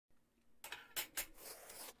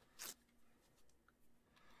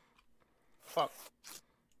Fuck.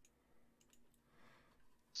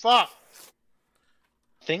 Fuck.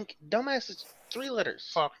 Think, dumbass. It's 3 letters.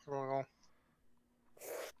 Fuck.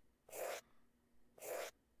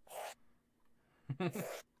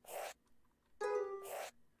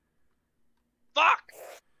 Fuck.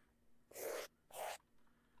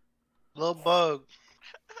 Little bug.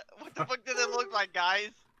 What the fuck did it look like, guys?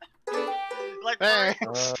 Like, Hey.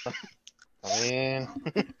 I mean,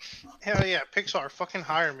 Hell yeah, Pixar, fucking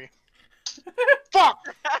hire me. Fuck!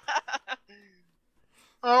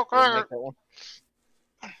 Okay. make that one.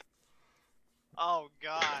 oh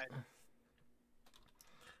god.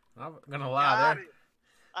 I'm gonna lie,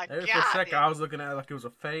 I there for a got second it. I was looking at it like it was a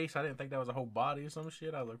face. I didn't think that was a whole body or some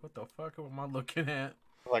shit. I was like, what the fuck am I looking at?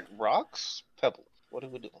 Like rocks, pebbles. What are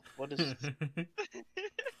we doing? What is this?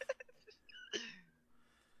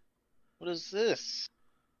 What is this?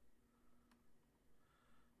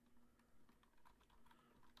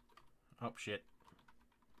 Oh shit.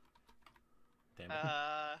 Damn it.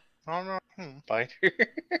 I don't know. Spider.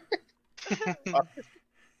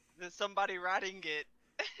 There's somebody writing it.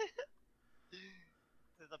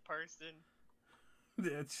 There's a person.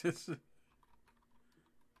 It's just There's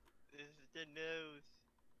the nose.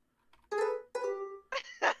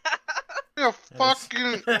 You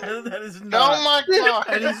fucking. that is not. Oh my god!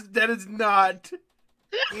 That is not.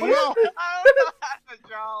 No! I don't know how to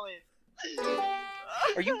draw it.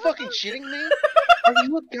 Are you fucking shitting me? Are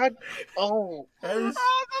you a god? Oh, That is How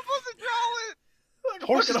am I supposed to draw it? like a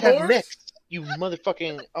horses fucking have horse. necks. You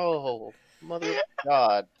motherfucking. Oh, mother of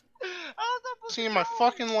God. How was I supposed Seen to in my draw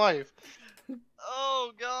fucking life. it?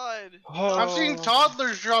 Oh god. Oh, I've seen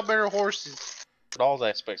toddlers draw better horses. all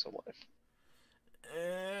aspects of life.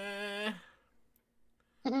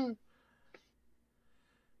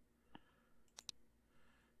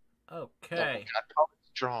 Okay. Oh,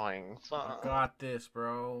 drawing. I got this,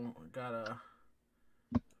 bro. I got a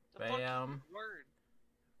The fuck bam, word.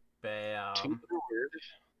 bam, Weird.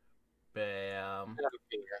 bam,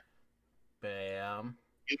 bam.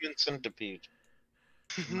 Human centipede.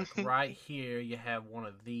 Like right here, you have one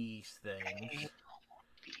of these things.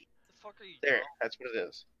 The fuck are you There, drawing? that's what it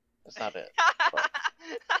is. That's not it.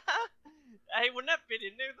 Hey, wouldn't that fit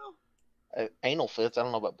in there though? Anal fits. I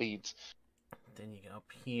don't know about beads. Then you go up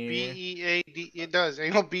here. B-E-A-D. It does.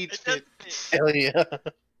 Ain't no beads It does fit. fit. Hell yeah.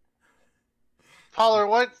 Pollard,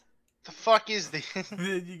 what the fuck is this?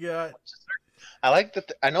 Then you got I like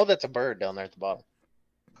that. I know that's a bird down there at the bottom.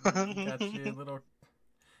 your little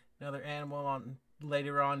another animal on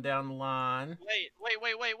later on down the line, Wait.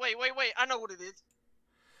 I know what it is.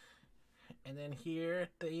 and then here at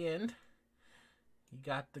the end, you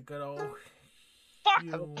got the good old Fuck!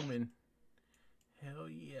 human. Hell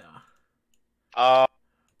yeah! Uh,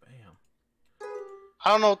 Bam. I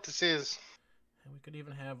don't know what this is. And we could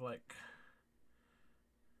even have like,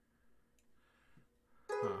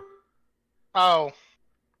 huh? Oh.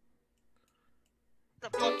 The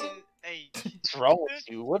fucking H. what's wrong with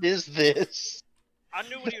you? What is this? I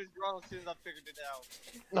knew what he was drawing as soon as I figured it out.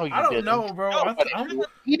 No, you I don't didn't. know, bro. No, but I'm,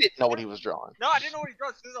 He didn't know what he was drawing. No, I didn't know what he drew.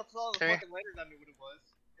 As soon as I saw the Okay. fucking letters, I knew what it was.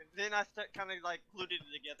 And then I kind of like glued it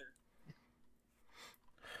together.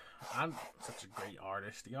 I'm such a great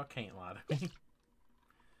artist. Y'all can't lie to me.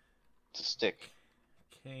 It's a stick.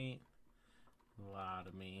 Can't lie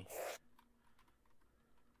to me.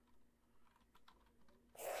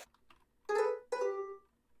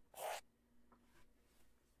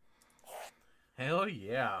 Hell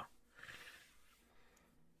yeah.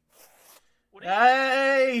 What is it?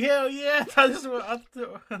 Hey, hell yeah. This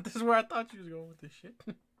is where I thought you was going with this shit.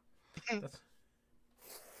 That's...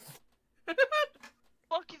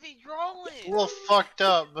 Fuck is he drawing? A little fucked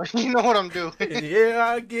up, but you know what I'm doing. Yeah,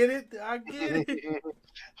 I get it. I get it.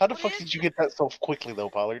 How the What fuck is did you get that so quickly, though,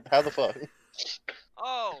 Pollard? How the fuck?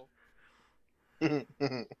 Oh.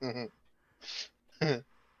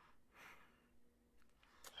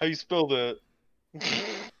 How you spell that?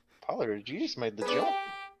 Pollard, you just made the jump.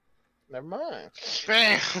 Never mind.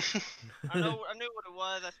 Bam! I knew what it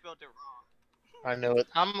was. I spelled it wrong. I know it.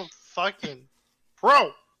 I'm a fucking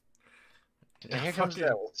pro. And here comes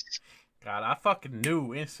that one. God, I fucking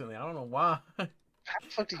knew instantly. I don't know why. How the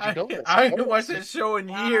fuck did you know this? I didn't watch that show in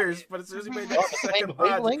years, but as soon as he made that Same second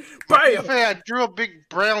line, wavelength? bam! Hey, I drew a big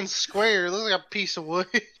brown square. It looks like a piece of wood.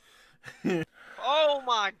 Oh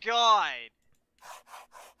my god.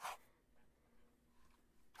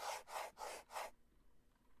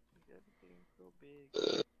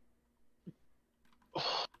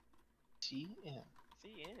 TM.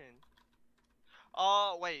 CN.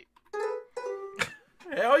 Oh, wait.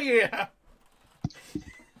 Hell yeah!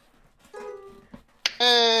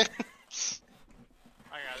 Eh. I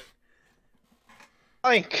got it.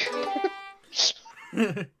 blank.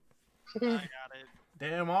 I got it.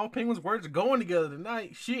 Damn, all penguins' words are going together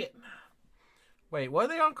tonight. Shit. Wait, were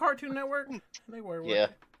they on Cartoon Network? They were. Yeah.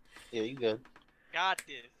 Weren't Yeah, you good. Got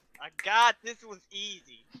this. I got this. Was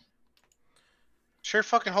easy. Sure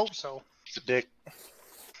fucking hope so. It's a dick.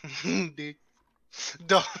 Dick.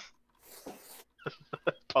 Duh.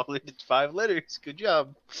 Probably did 5 letters. Good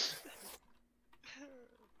job.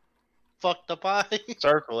 Fuck the pie.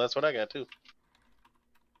 Circle, that's what I got too.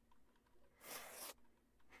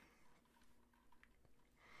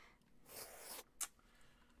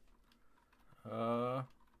 they?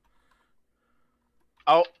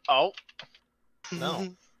 Oh.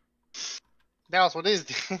 No. Dallas, what is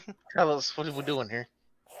this? Tell us, what are we doing here?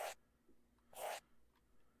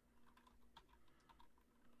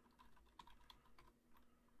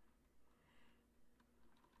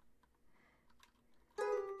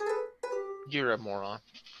 You're a moron.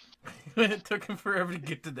 It took him forever to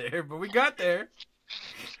get to there, but we got there.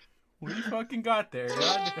 We fucking got there.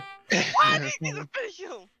 God. Why did you finish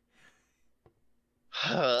him?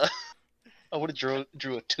 I would have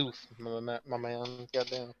drew a tooth, my man.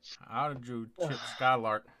 Goddamn. I would have drew Chip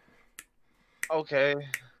Skylark. Okay.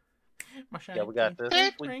 My Yeah, we got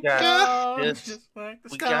this. We shiny got twinkles, this. just like the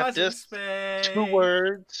We stars got in this. space. 2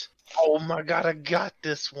 words. Oh my god, I got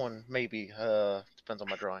this one. Maybe. Depends on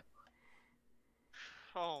my drawing.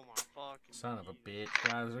 Oh my fucking. Son of a bitch,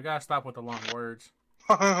 guys. We gotta stop with the long words.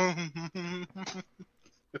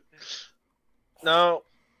 No.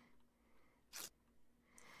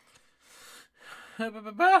 It's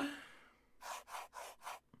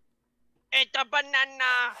a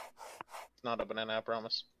banana. It's not a banana, I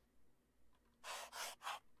promise.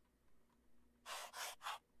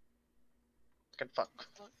 Good fuck.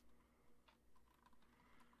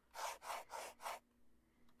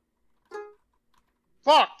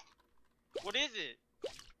 Fuck! What is it?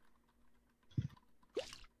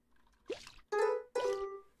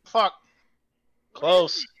 Fuck.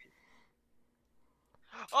 Close.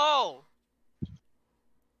 Oh.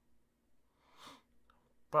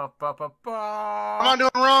 Ba, ba, ba, ba. What am I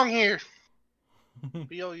doing wrong here?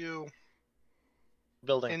 BOU.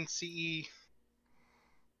 Building. NCE.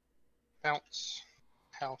 Bounce.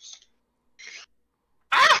 House.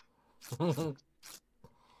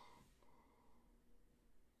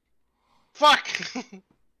 Fuck!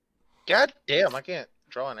 God damn, I can't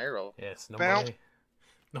draw an arrow. Yes, Bounce.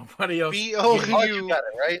 nobody else. Oh, BOU. you got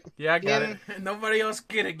it, right? Yeah, I got in- it. Nobody else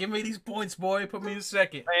get it. Give me these points, boy. Put me in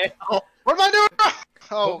second. Oh, What am I doing wrong?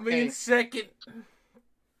 Oh, Put me okay. in second.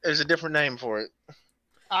 there's a different name for it.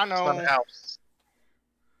 I It's know. not a house.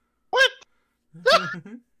 What?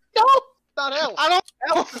 No, not house. I don't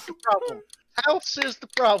House is the problem. House is the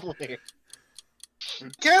problem here.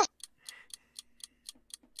 guess.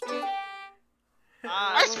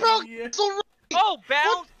 I Oh, spelled yeah. so wrong. oh,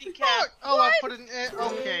 What bouncy the cat. fuck? Oh, I put it in.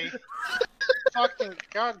 Okay. Fucking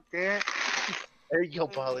goddamn. There you go,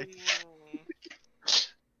 Polly.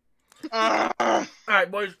 Mm. All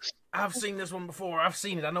right, boys. I've seen this one before. I've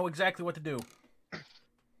seen it. I know exactly what to do.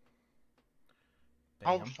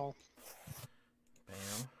 Oh, Bam. so.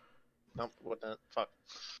 Bam. Nope, what the fuck?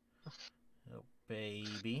 Little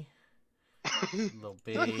baby. Little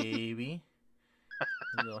baby.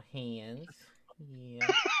 Little hands. Yeah.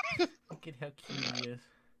 Look at how cute he is.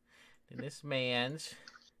 And this man's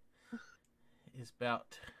is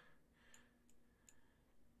about.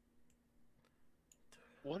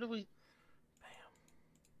 What do we?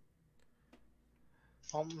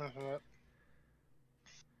 I'll mess it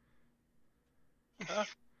up.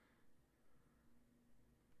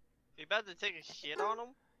 You about to take a shit on him?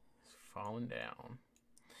 It's falling down.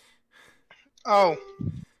 Oh.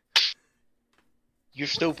 You're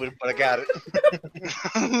stupid, but I got it.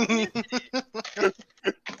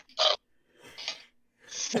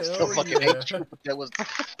 Still Hell fucking yeah. hate you, but that was.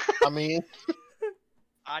 I mean,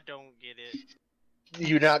 I don't get it.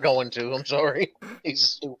 you're not going to. I'm sorry. He's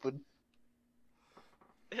stupid.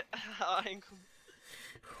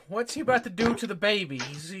 What's he about to do to the baby?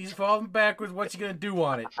 He's falling backwards. What's he gonna do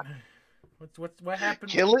on it? What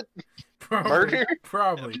happened? Kill it? Probably, Murder?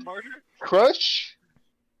 Probably. Murder? Crush?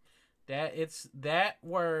 It's that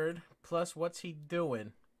word plus what's he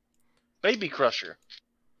doing? Baby crusher.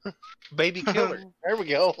 Baby killer. There we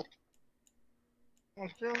go.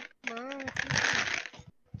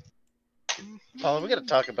 Paula, we gotta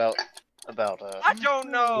talk about I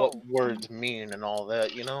don't know. what words mean and all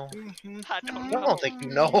that, you know? I don't I know. don't think you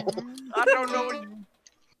know. I don't know what you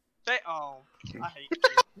say. Oh, I hate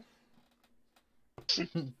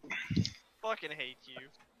you. Fucking hate you.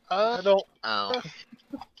 I don't. Oh.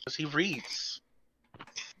 Because he reads.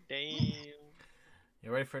 Damn.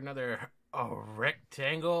 You ready for another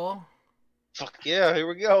rectangle? Fuck yeah, here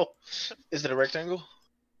we go. Is it a rectangle?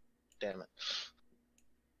 Damn it.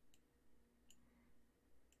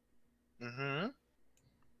 Mm-hmm. Is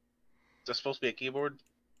that supposed to be a keyboard?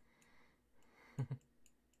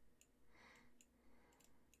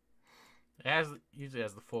 It usually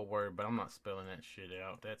has the full word, but I'm not spelling that shit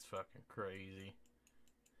out. That's fucking crazy.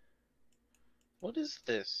 What is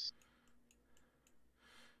this?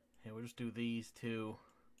 Yeah, we'll just do these two.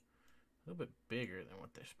 A little bit bigger than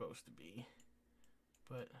what they're supposed to be.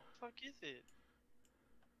 But The fuck is it?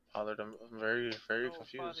 Father, I'm very, very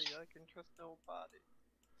confused. Nobody. I can trust nobody.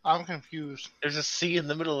 I'm confused. There's a C in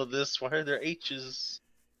the middle of this. Why are there H's?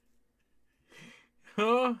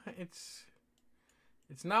 it's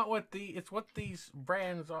not what it's what these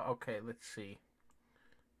brands are. Okay, let's see.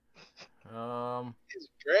 Is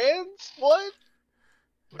brands? What?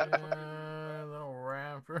 Little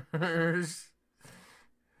rappers.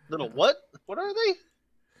 Little what? What are they?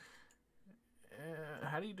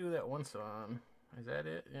 How do you do that one song? Is that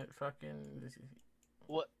it?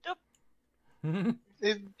 What?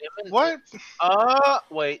 What?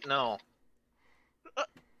 Wait, no.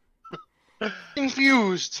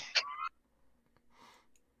 Confused.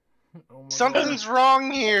 Oh my Something's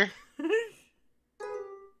wrong here.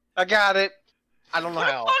 I got it. I don't know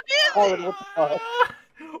how. What What the fuck?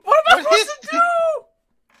 What am I What is supposed to do?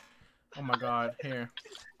 Oh my god, here.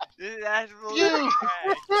 This is actually You.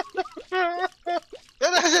 trash.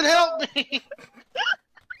 That doesn't help me.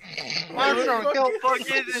 Armstrong, What the help. What the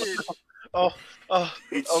fuck is it? Oh,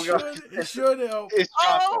 It oh god. it should help. It's Oh!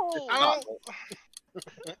 chocolate. It's I don't-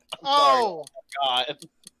 chocolate. Oh. God.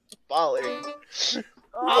 Bolly.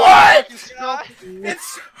 What? God.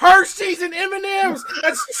 It's Hershey's and M&M's.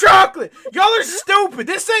 That's chocolate. Y'all are stupid.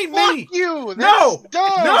 This ain't Fuck me. you. That's No.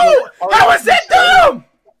 dumb. No. How is that dumb?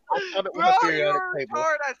 I thought it was Bro, a you're periodic a table.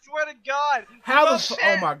 retard, I swear to God. How the Bullshit.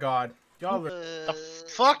 oh my god. Y'all are The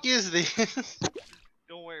fuck is this?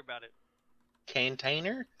 Don't worry about it.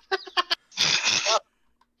 Container?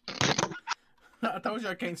 I told you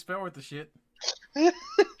I can't spell with the shit.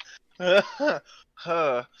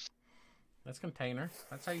 Huh. That's container.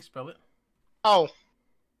 That's how you spell it. Oh,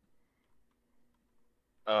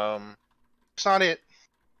 Why it's not it.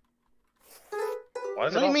 is What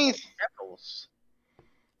it do you all mean? capitals?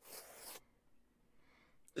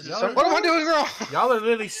 Is it Y'all something? What am I doing wrong? Y'all are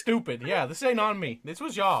literally stupid. Yeah, this ain't on me. This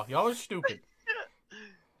was y'all. Y'all are stupid.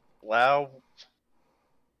 Wow.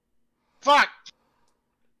 Fuck.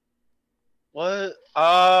 What?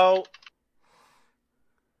 Oh.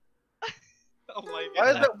 Oh my Why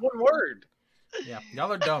is God. that one word? Yeah, y'all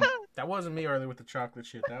are dumb. That wasn't me earlier with the chocolate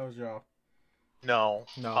shit. That was y'all. No.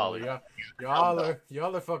 No, Polly.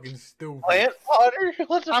 y'all are fucking stupid. Plant water?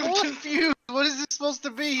 What the I'm fuck? confused. What is this supposed to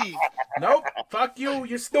be? Nope. Fuck you.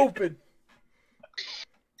 You're stupid.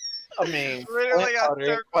 I mean, Literally, plant I water,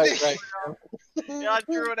 circled quite it. right. Yeah, I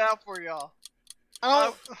drew it out for y'all.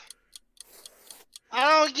 I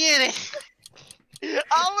don't get it.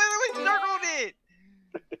 I literally circled it.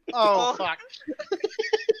 Oh, fuck.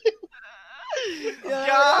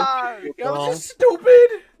 God. Y'all are just stupid.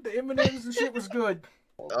 The M&M's and shit was good.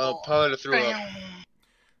 Polly threw up. Bam.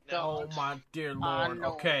 Oh my dear lord. know.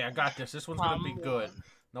 Okay, I got this. This one's gonna be good.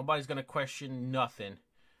 Nobody's gonna question nothing.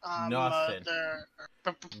 Nothing.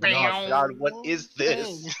 Oh my god, what is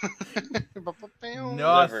this?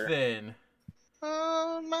 Nothing.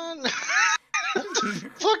 Oh man.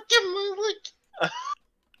 Fucking my leg.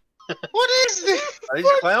 What is this? Are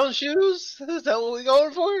these clown shoes? Is that what we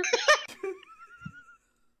going for?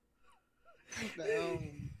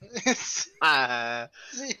 It's Ah.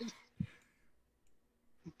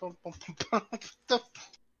 the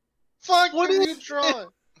fuck What are is you drawing?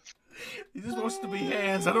 These are supposed to be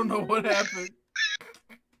hands. I don't know what happened.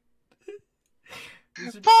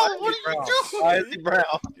 These are- Paul, what are you Brown. doing? Why is he brown?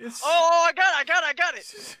 It's- Oh, I got it.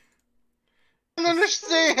 I don't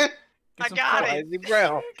understand. Get I some got fu- Why it. is he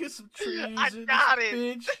brown? Get some trees I in got this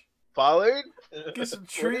it. bitch. Pollard? Get some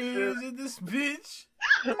trees in this bitch.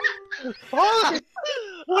 Pollard!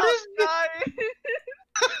 What is I'm dying.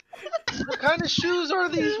 What kind of shoes are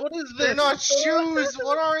these? What is this? They're not shoes.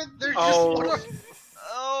 What are? They're just. Oh. What are,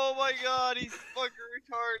 Oh my God, he's fucking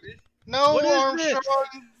retarded. no, What is Armstrong.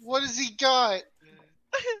 What has he got?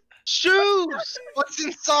 shoes! What's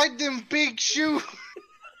inside them big shoes?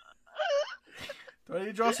 Do I need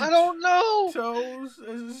to draw some I don't know! toes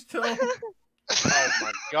as his toe? Oh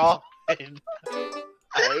my god. I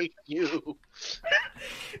hate you.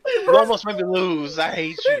 You almost made me lose. I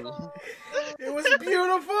hate you. It was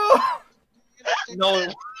beautiful. No,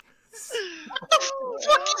 it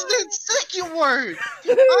fuck is that second word?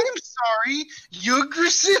 I'm sorry,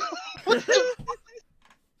 Yggdrasil. What the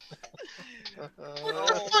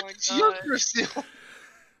Oh fuck my is God. Yggdrasil?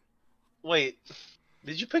 Wait,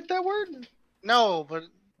 did you pick that word? No, but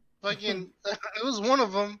fucking, it was one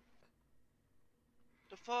of them.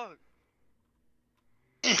 The fuck?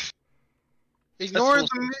 Ignore That's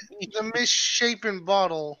the misshapen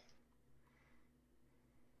bottle.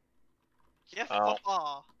 Yeah, Oh.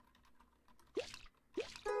 aw.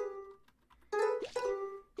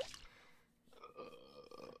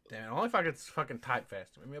 Damn, only if I could fucking type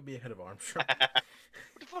faster. Maybe I'll be ahead of Armstrong.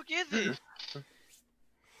 What the fuck is it?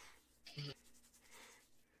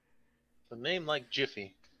 A name like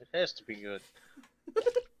Jiffy. It has to be good.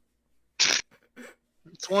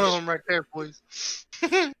 It's one of them right there, boys.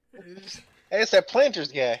 Hey, it's that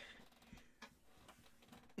Planters guy.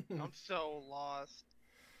 I'm so lost.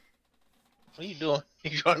 What are you doing?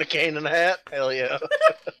 You drawing a cane and a hat? Hell yeah.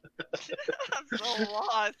 I'm so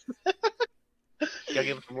lost. You gotta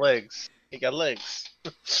give him some legs. He got legs.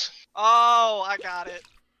 Oh, I got it.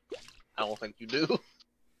 I don't think you do.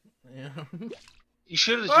 Yeah. You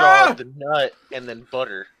should have Ah! drawn the nut and then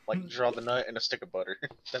butter. Like, draw the nut and a stick of butter.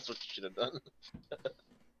 That's what you should have done.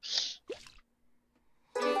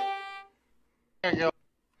 There you go.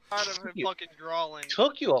 Part of him You- fucking drawing.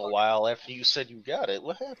 Took you a while after you said you got it.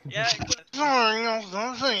 What happened? Yeah, it could've- Sorry, I was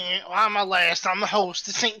gonna say it. Why am I last? I'm the host.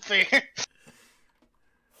 This ain't fair.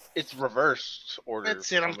 It's reversed order.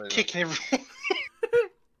 That's it. I'm for some reason. kicking everyone.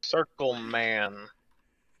 Circle man.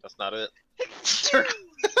 That's not it.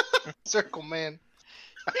 Circle man.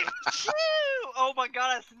 Oh my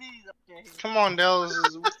God, I sneezed. Okay. Come on, Del.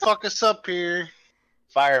 Fuck us up here.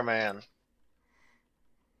 Fireman. Is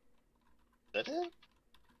that it?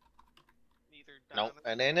 Neither Nope,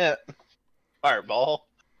 diamond. that ain't it. Fireball.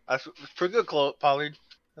 That's pretty good, Pollard.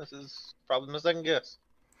 This is probably my second guess.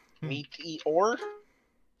 Meteor?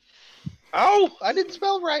 Oh, I didn't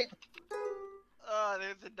spell right.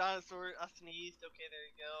 There's a dinosaur. I sneezed. Okay, there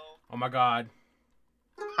you go. Oh my god.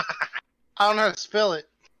 I don't know how to spell it.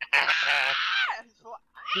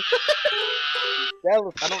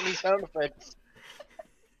 I don't need sound effects.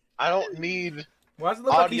 I don't need. Why does it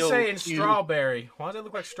look like he's Audio saying cue. strawberry? Why does it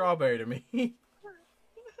look like strawberry to me?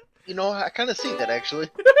 You know, I kind of see that actually.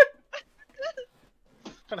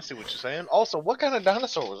 Kind of see what you're saying. Also, what kind of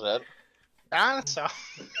dinosaur was that? Dinosaur.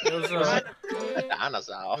 It was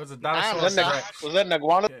Dinosaur. it was a dinosaur Was that, Rex. was that an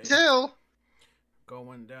iguana? Okay. Till.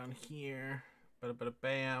 Going down here.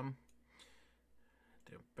 Bam.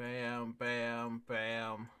 Bam, bam,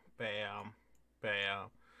 bam, bam, bam.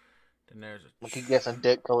 Then there's I keep guessing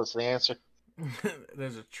dick because it's the answer.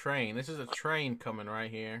 there's a train. This is a train coming right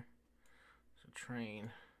here. It's a train.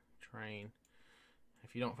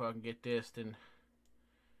 If you don't fucking get this, then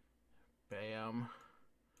bam.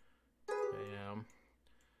 Bam.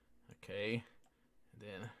 Okay.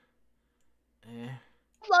 Then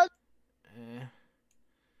What? Yeah.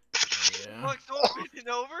 Fuck, it's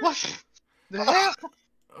over. What the hell?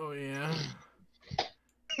 Oh yeah.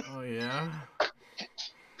 Oh yeah.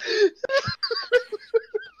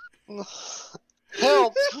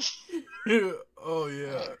 Help! Oh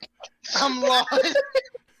yeah. I'm lost.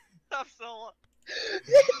 I'm so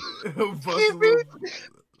Bust a little-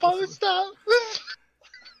 Paul, stop.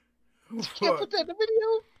 Can't Fuck. put that in the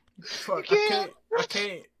video. Fuck. You I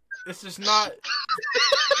can't. This is not.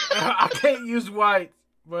 I can't use white.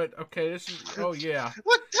 But okay, this is. Oh yeah.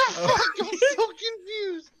 What the Oh. fuck? I'm so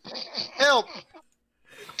confused. Help!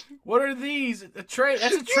 What are these? A train.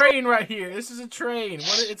 That's a train right here. This is a train.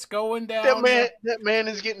 What? It's going down. That man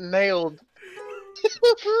is getting nailed.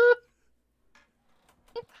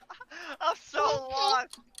 I'm so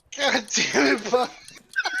lost. God damn it, Bob.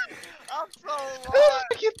 I'm so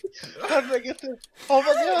How lost. did I get there? Oh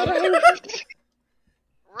my god.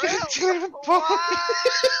 Real, damn it, Bob.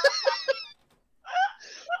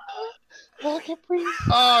 Oh, I can't breathe.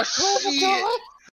 Oh, Oh my shit. god.